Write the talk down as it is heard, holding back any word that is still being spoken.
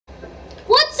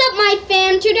Fortnite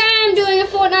fam. Today I'm doing a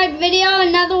Fortnite video,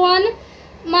 another one.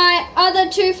 My other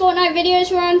two Fortnite videos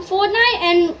were on Fortnite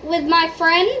and with my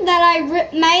friend that I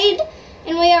made,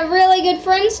 and we are really good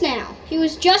friends now. He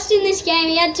was just in this game,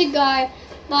 he had to go,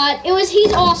 but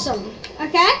he's awesome,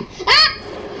 okay? Ah!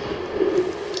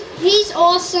 He's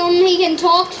awesome, he can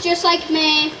talk just like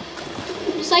me,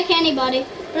 just like anybody.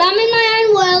 But I'm in my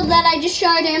own world that I just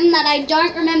showed him that I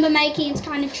don't remember making, it's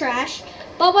kind of trash.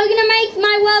 But we're gonna make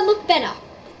my world look better.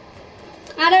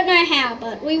 I don't know how,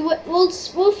 but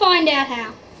we'll find out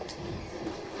how.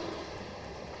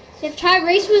 If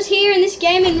Tyrese was here in this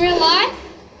game in real life,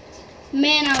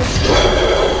 man, I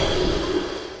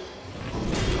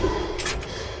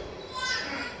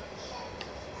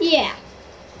would. Yeah.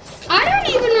 I don't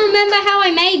even remember how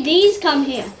I made these come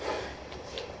here.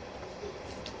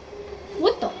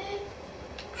 What the?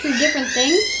 Two different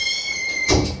things.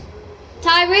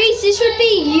 Tyrese, this would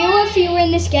be you if you were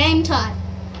in this game type.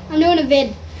 I'm doing a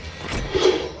vid.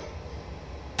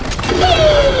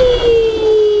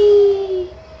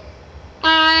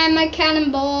 I'm a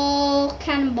cannonball.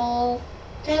 Cannonball.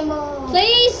 Cannonball.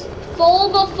 Please fall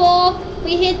before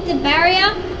we hit the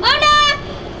barrier. Oh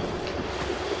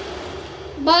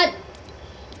no! But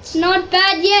it's not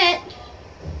bad yet.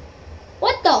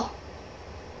 What the?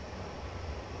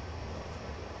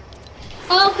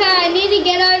 Okay, I need to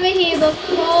get over here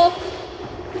before.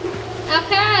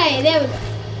 Okay, there we go.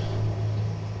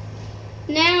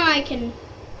 Now I can.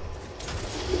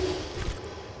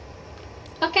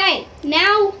 Okay,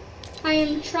 now I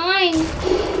am trying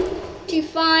to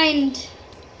find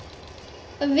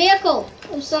a vehicle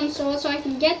of some sort so I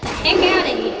can get the heck out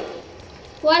of here.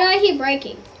 Why do I hear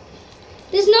braking?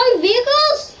 There's no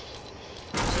vehicles?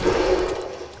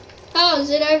 Oh, is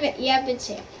it over? Yep, it's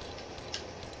here.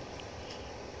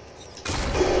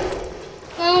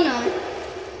 Oh no.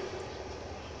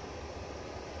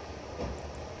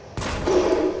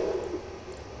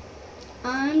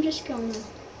 I'm just gonna.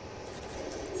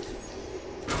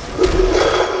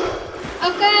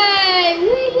 Okay,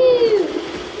 woohoo!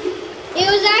 It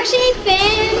was actually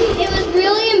it was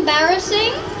really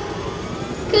embarrassing.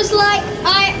 Cause like,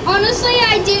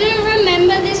 I didn't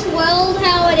remember this world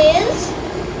how it is.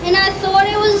 And I thought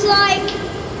it was like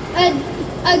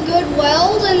a good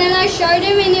world. And then I showed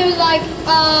him and he was like,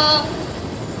 hi.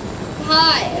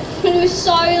 He was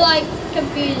so like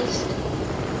confused.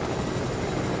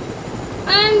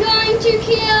 I'm going to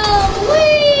kill.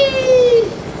 Whee!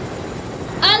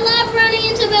 I love running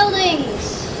into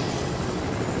buildings.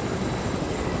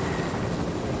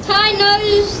 Ty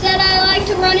knows that I like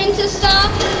to run into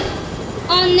stuff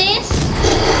on this.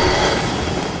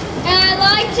 And I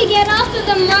like to get after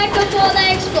them right before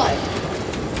they explode.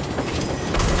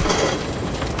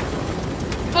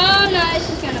 Oh no, this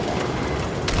is gonna work.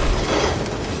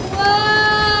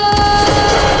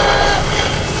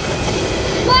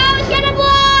 Whoa, it's gonna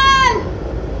blow!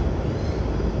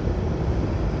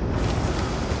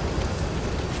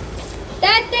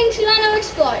 That thing's gonna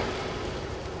explode.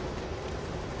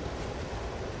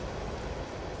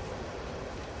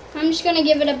 I'm just gonna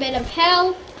give it a bit of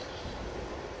hell.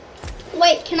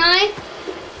 Wait, can I?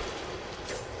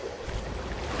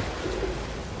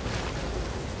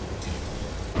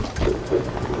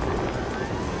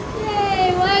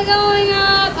 Yay, we're going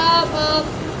up, up, up,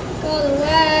 all the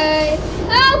way.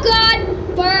 Oh God,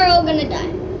 we're all gonna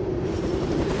die.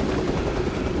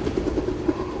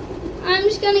 I'm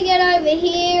just gonna get over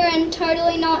here and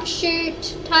totally not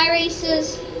shoot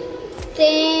Tyrese's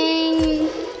thing.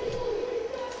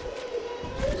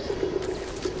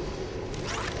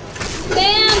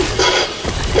 Bam!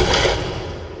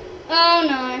 Oh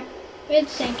no,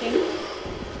 it's sinking.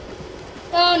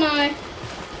 Oh no.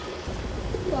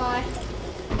 Why?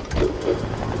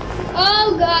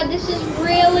 Oh God, this is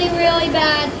really, really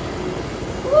bad.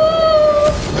 Woo!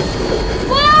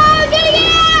 Whoa, I'm gonna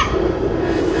get out!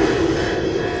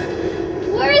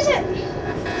 Where is it?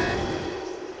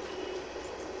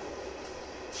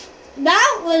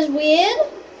 That was weird.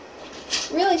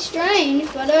 Really strange,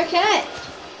 but okay.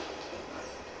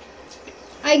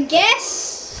 I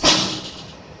guess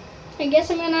I'm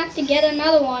gonna have to get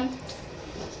another one.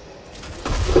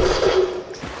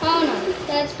 Oh no,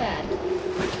 that's bad.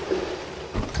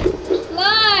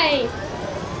 Fly!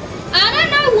 I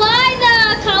don't know why the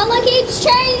color keeps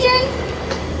changing,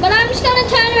 but I'm just gonna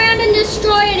turn around and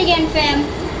destroy it again, fam.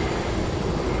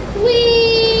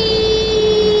 Whee!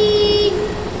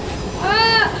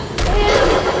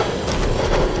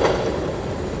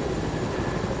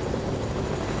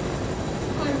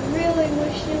 I really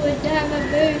wish you would have a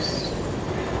boost.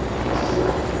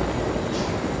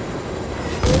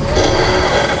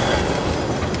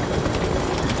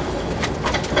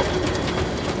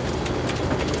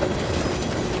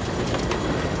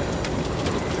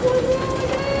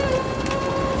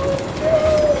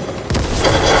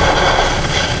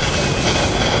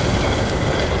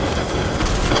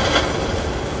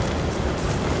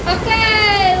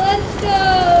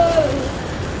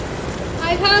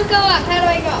 go up. How do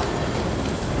I go?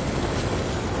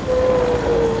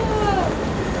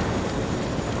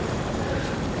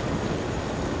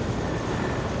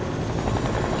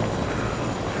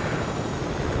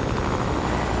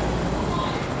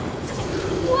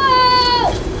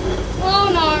 Whoa! Oh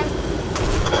no.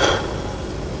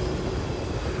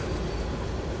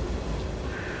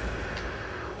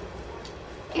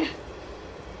 Yeah.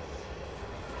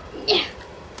 Yeah.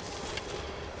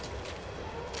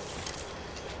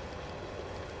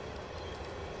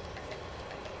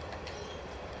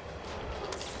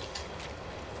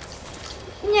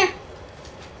 Yeah.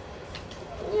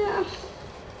 Yeah.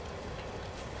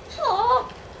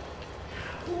 Oh.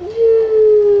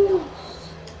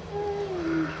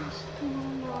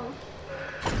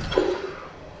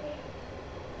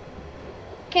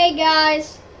 Okay,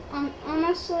 guys. I'm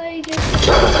honestly just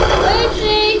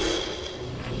oopsies.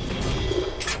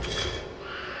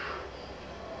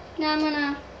 Now I'm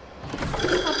gonna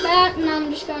hop out and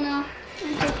I'm just gonna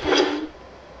entertain.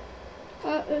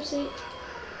 Oh, oopsie.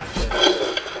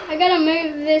 I gotta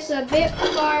move this a bit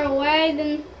far away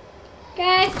then.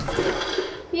 Okay,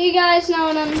 you guys know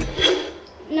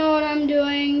what I'm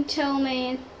doing. Tell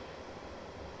me.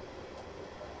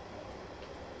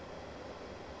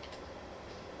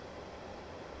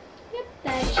 Yep,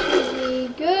 that should be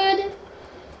good.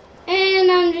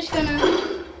 And I'm just gonna.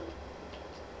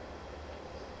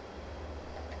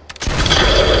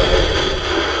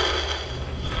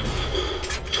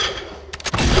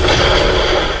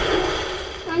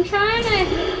 I'm trying to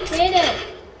hit it.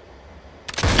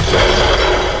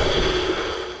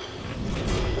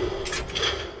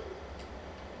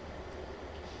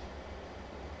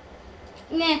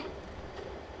 Nah.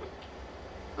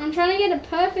 I'm trying to get it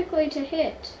perfectly to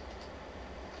hit.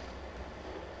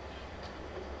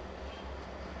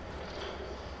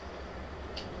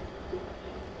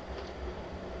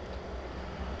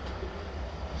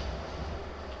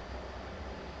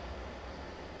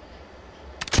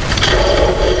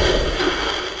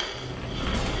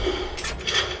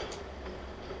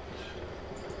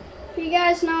 If you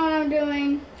guys know what I'm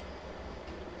doing,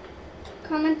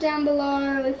 comment down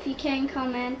below if you can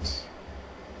comment.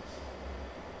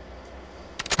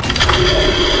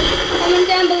 Comment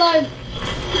down below,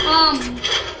 below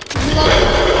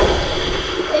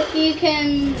if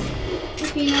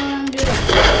you know what I'm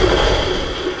doing.